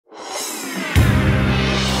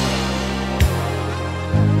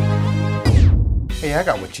Hey, I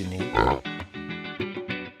got what you need.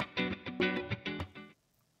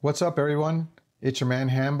 What's up, everyone? It's your man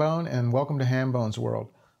Hambone, and welcome to Hambone's World.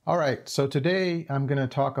 All right, so today I'm going to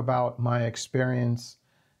talk about my experience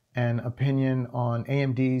and opinion on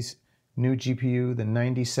AMD's new GPU, the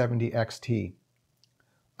 9070 XT.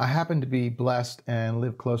 I happen to be blessed and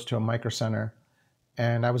live close to a micro center,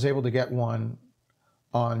 and I was able to get one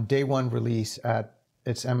on day one release at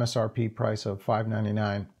its MSRP price of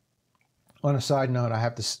 $599. On a side note, I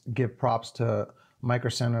have to give props to Micro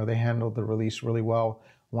Center. They handled the release really well.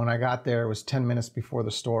 When I got there, it was 10 minutes before the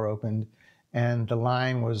store opened, and the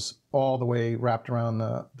line was all the way wrapped around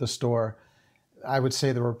the store. I would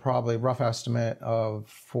say there were probably, rough estimate, of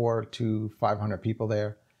 400 to 500 people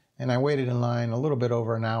there. And I waited in line a little bit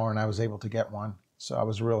over an hour, and I was able to get one. So I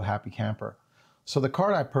was a real happy camper. So the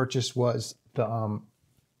card I purchased was the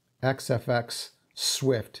XFX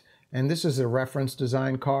Swift. And this is a reference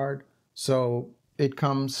design card. So it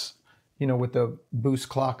comes, with the boost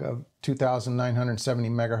clock of 2,970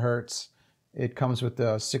 megahertz. It comes with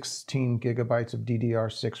 16 gigabytes of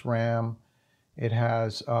DDR6 RAM. It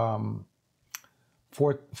has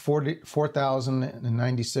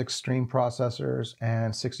 4,096 stream processors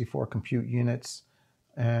and 64 compute units.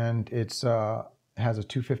 And it has a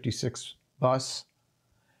 256 bus.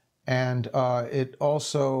 And it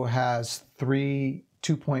also has three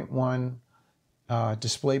 2.1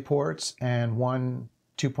 display ports and one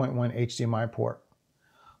 2.1 HDMI port.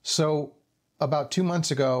 So about 2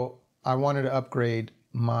 months ago, I wanted to upgrade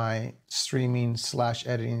my streaming /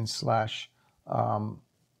 editing /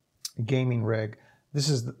 gaming rig. This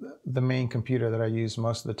is the main computer that I use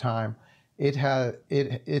most of the time. It has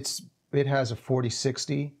a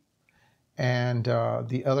 4060, and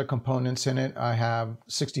the other components in it, I have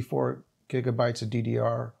 64 gigabytes of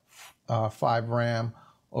DDR5 RAM,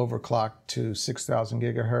 overclocked to 6,000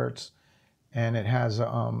 gigahertz, and it has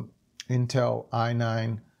Intel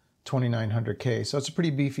i9 2900K. So it's a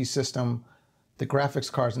pretty beefy system. The graphics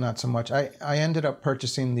card's not so much. I ended up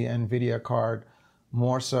purchasing the NVIDIA card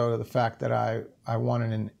more so the fact that I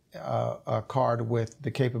wanted a card with the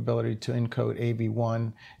capability to encode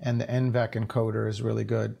AV1, and the NVEC encoder is really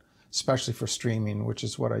good, especially for streaming, which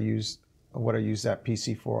is what I use that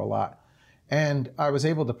PC for a lot. And I was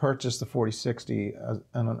able to purchase the 4060 on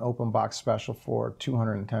an open box special for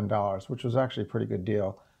 $210, which was actually a pretty good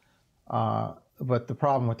deal. But the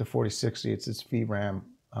problem with the 4060, it's VRAM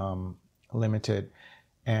limited.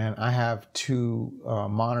 And I have two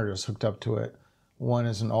monitors hooked up to it. One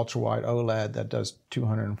is an ultra-wide OLED that does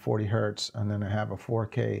 240 hertz, and then I have a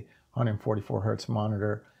 4K 144 hertz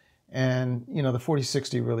monitor. And, the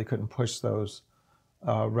 4060 really couldn't push those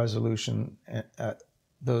resolution at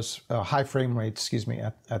those high frame rates,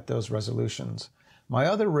 at those resolutions. My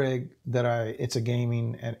other rig it's a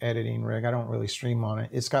gaming and editing rig. I don't really stream on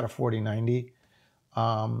it. It's got a 4090,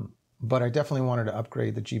 but I definitely wanted to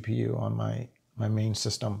upgrade the GPU on my main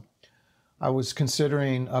system. I was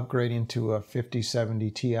considering upgrading to a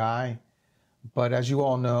 5070 Ti, but as you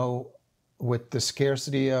all know, with the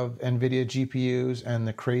scarcity of NVIDIA GPUs and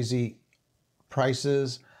the crazy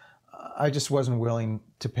prices, I just wasn't willing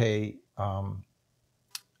to pay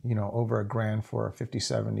over $1,000 for a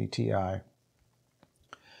 5070 Ti.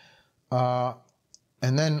 And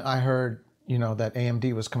then I heard, that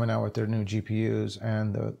AMD was coming out with their new GPUs,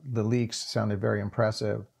 and the leaks sounded very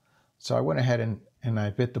impressive. So I went ahead and I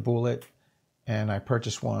bit the bullet, and I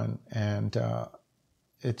purchased one, and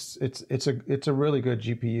it's a really good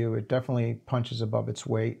GPU. It definitely punches above its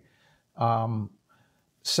weight.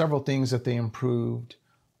 Several things that they improved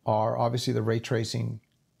are obviously the ray tracing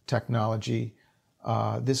technology.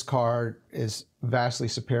 This card is vastly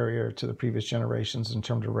superior to the previous generations in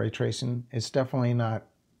terms of ray tracing. It's definitely not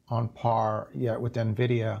on par yet with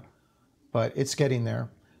NVIDIA, but it's getting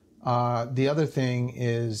there. The other thing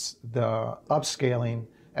is the upscaling.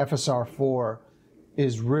 FSR4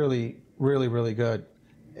 is really, really, really good.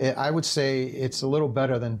 I would say it's a little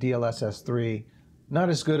better than DLSS 3. Not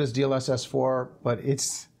as good as DLSS 4, but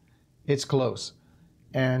it's close.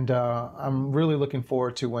 And I'm really looking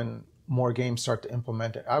forward to when more games start to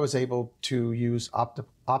implement it. I was able to use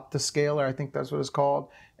Optiscaler, I think that's what it's called,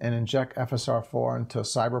 and inject FSR4 into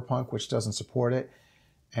Cyberpunk, which doesn't support it.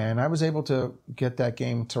 And I was able to get that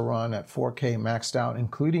game to run at 4K maxed out,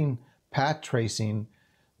 including path tracing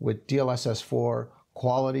with DLSS 4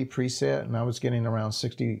 quality preset, and I was getting around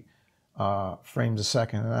 60 frames a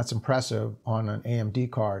second, and that's impressive on an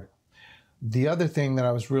AMD card. The other thing that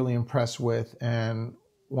I was really impressed with, and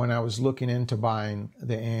when I was looking into buying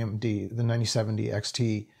the AMD, the 9070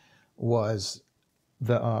 XT, was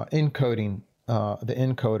the encoding, the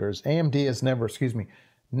encoders. AMD has never,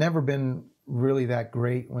 never been really that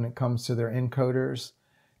great when it comes to their encoders.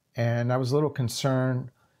 And I was a little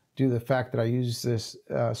concerned due to the fact that I use this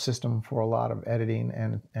system for a lot of editing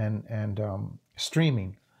and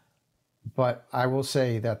streaming. But I will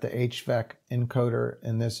say that the HVAC encoder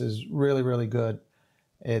in this is really, really good.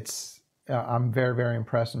 I'm very, very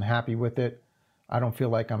impressed and happy with it. I don't feel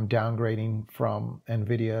like I'm downgrading from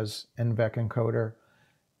NVIDIA's NVEC encoder.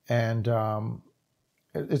 And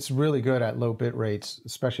it's really good at low bit rates,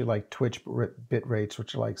 especially like Twitch bit rates,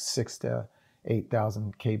 which are like 6,000 to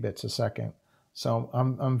 8,000 kbits a second. So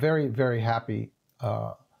I'm very, very happy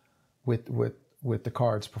with the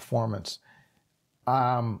card's performance.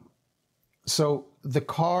 So the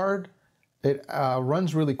card, it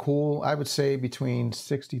runs really cool. I would say between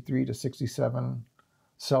 63 to 67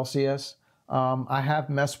 Celsius. I have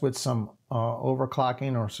messed with some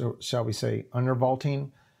overclocking, or so shall we say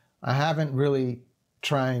undervolting. I haven't really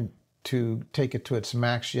tried to take it to its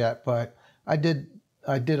max yet, but I did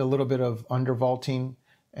a little bit of undervolting,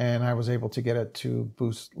 and I was able to get it to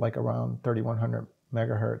boost like around 3100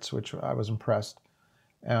 megahertz, which I was impressed.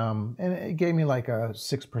 And it gave me like a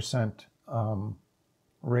 6%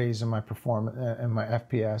 raise in my performance and my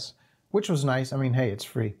FPS, which was nice. I mean, hey, it's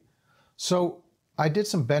free. So I did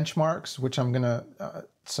some benchmarks, which I'm gonna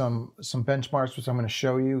some benchmarks which I'm gonna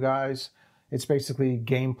show you guys. It's basically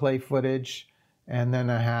gameplay footage, and then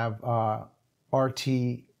I have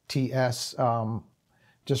RTTS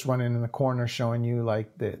just running in the corner showing you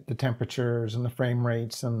like the temperatures and the frame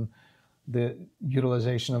rates and the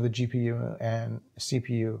utilization of the GPU and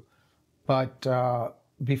CPU. But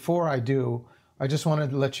before I do, I just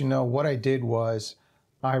wanted to let you know what I did was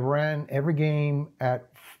I ran every game at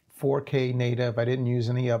 4K native. I didn't use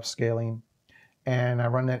any upscaling, and I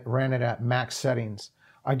ran it at max settings.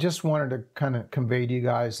 I just wanted to kind of convey to you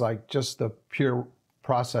guys like just the pure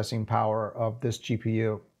processing power of this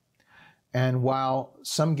GPU. And while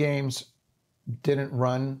some games didn't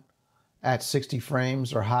run at 60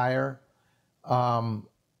 frames or higher,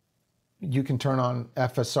 you can turn on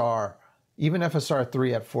FSR. Even FSR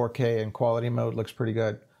 3 at 4K in quality mode looks pretty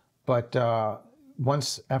good. But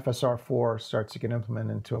once FSR 4 starts to get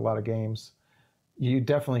implemented into a lot of games, you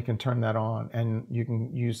definitely can turn that on, and you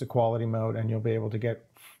can use the quality mode, and you'll be able to get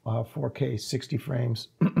 4K 60 frames,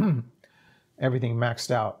 everything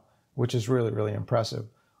maxed out, which is really, really impressive.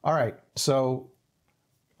 All right, so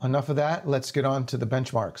enough of that. Let's get on to the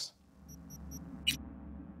benchmarks.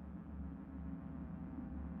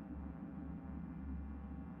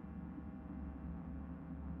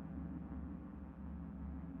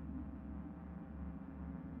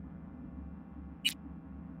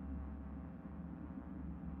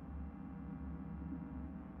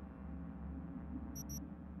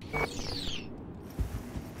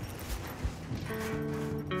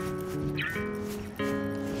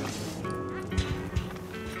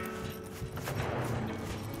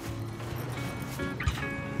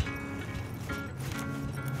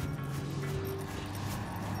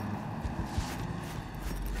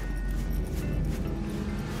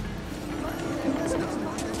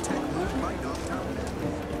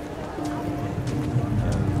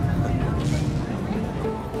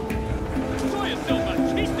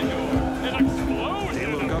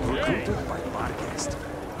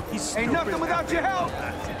 Ain't nothing without your help.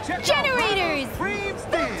 Generators,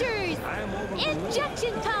 filters,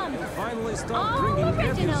 injection pumps, all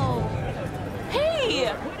original. Hey,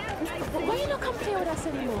 why you not come play with us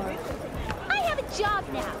anymore? I have a job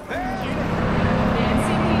now.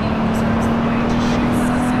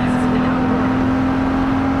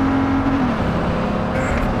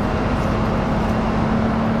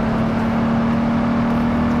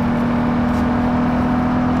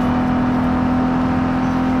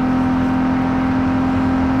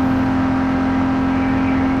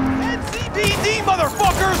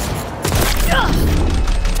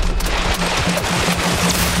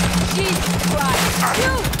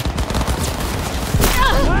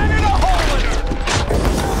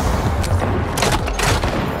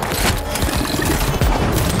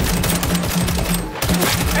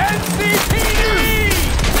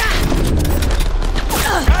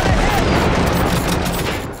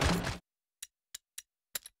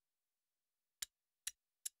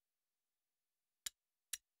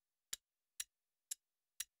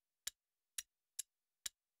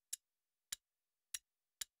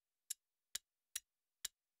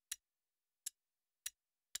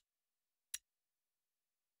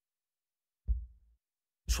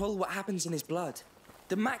 Control what happens in his blood.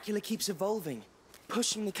 The macula keeps evolving,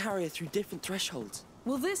 pushing the carrier through different thresholds.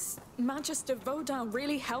 Will this Magister Vodin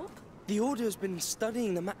really help? The Order has been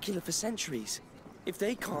studying the macula for centuries. If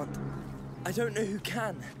they can't, I don't know who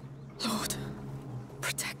can. Lord,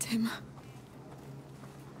 protect him.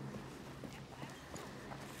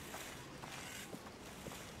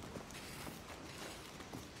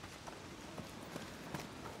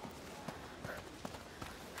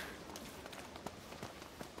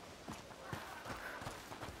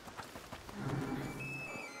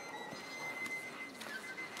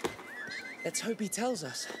 Let's hope he tells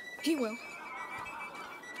us. He will.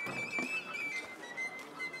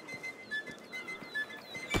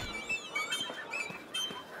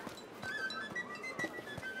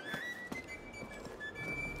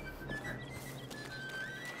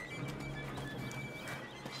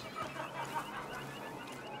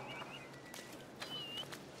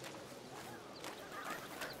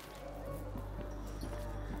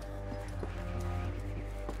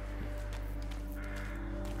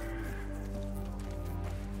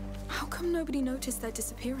 How come nobody noticed their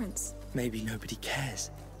disappearance? Maybe nobody cares.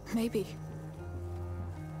 Maybe.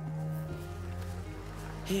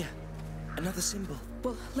 Here, another symbol.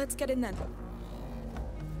 Well, let's get in then.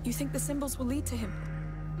 You think the symbols will lead to him?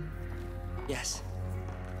 Yes.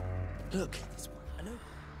 Look, I know.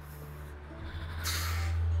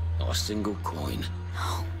 Not a single coin.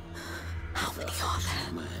 No. How many are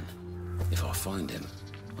there? Man, if I find him,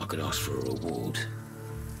 I could ask for a reward.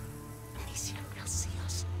 Amicia will see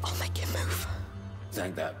us. I'll make him move.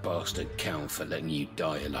 Thank that bastard Count for letting you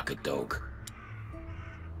die like a dog.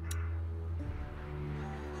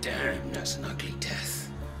 Damn, that's an ugly death.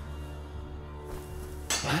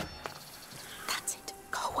 What? That's it.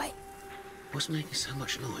 Go away. What's making so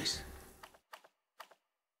much noise?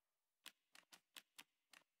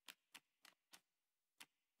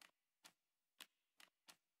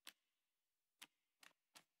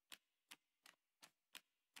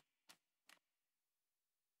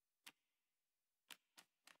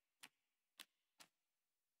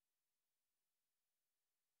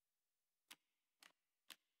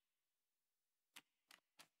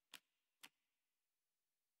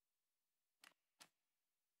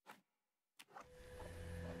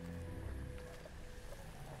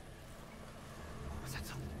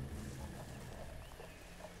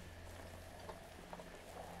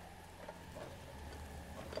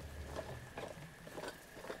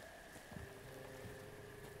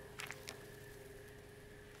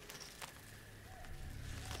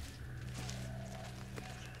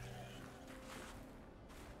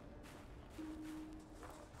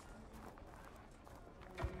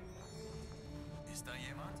 Ist da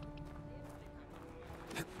jemand?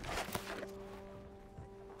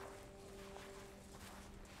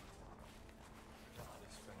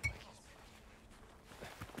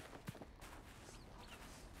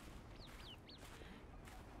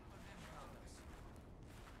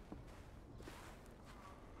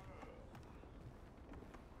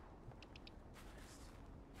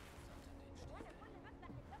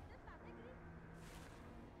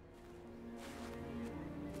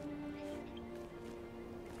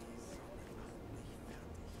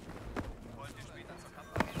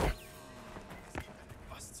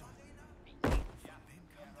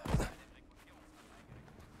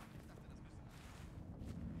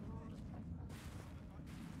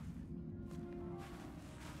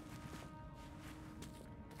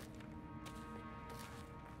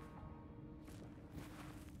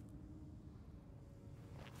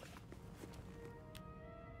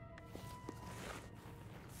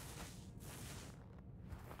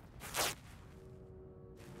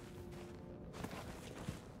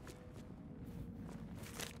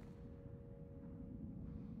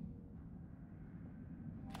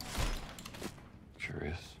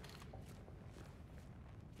 Curious.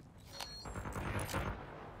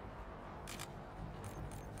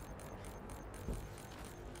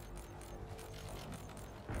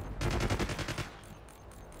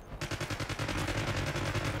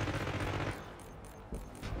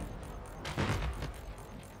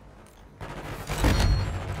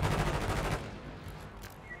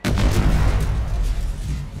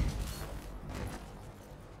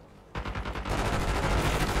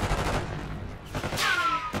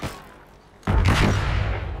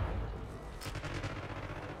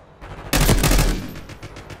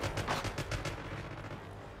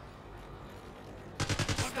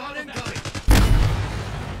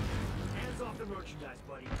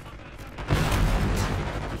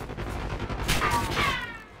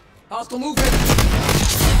 Hostile movement!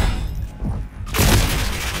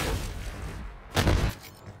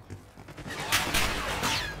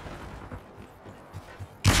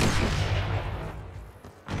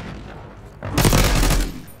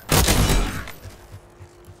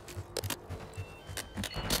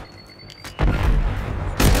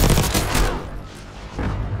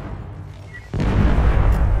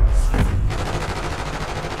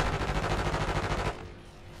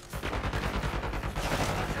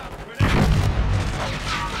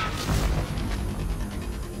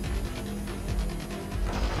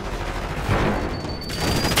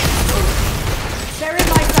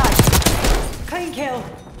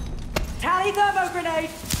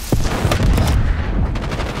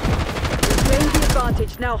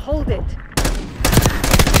 advantage. Now hold it.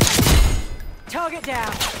 Target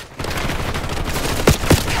down.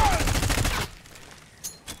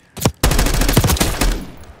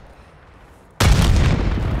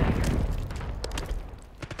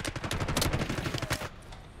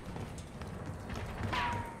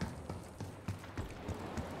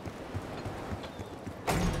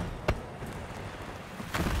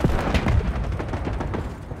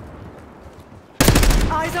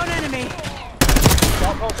 Eyes on enemy.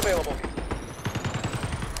 All calls available.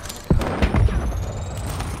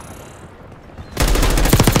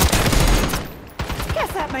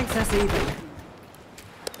 Guess that makes us even.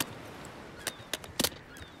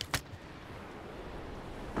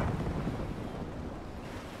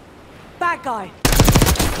 Bad guy.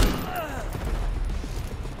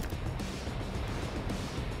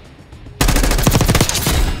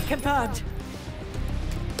 Confirmed.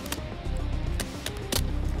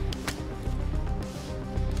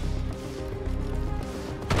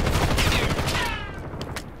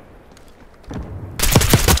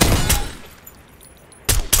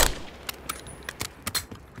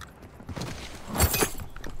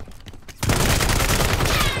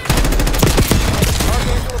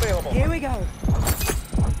 Here we go.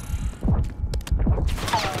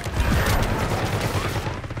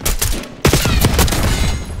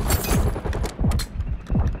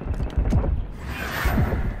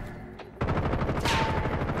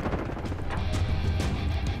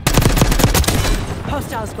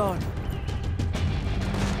 Hostiles gone.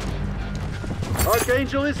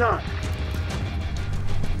 Archangel is hot.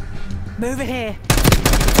 Move it here.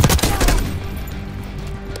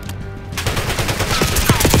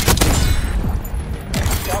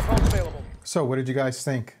 All calls available. So what did you guys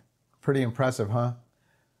think? Pretty impressive, huh?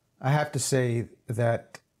 I have to say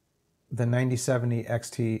that the 9070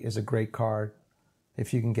 XT is a great card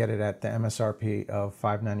if you can get it at the MSRP of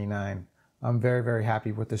 $599. I'm very, very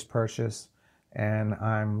happy with this purchase, and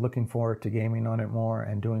I'm looking forward to gaming on it more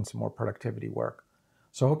and doing some more productivity work.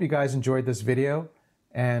 So I hope you guys enjoyed this video,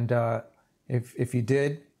 and if you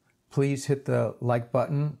did, please hit the like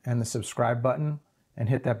button and the subscribe button and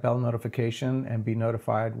hit that bell notification and be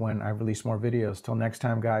notified when I release more videos. Till next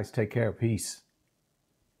time, guys, take care. Peace.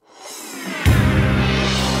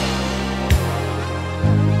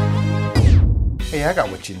 Hey, I got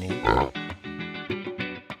what you need.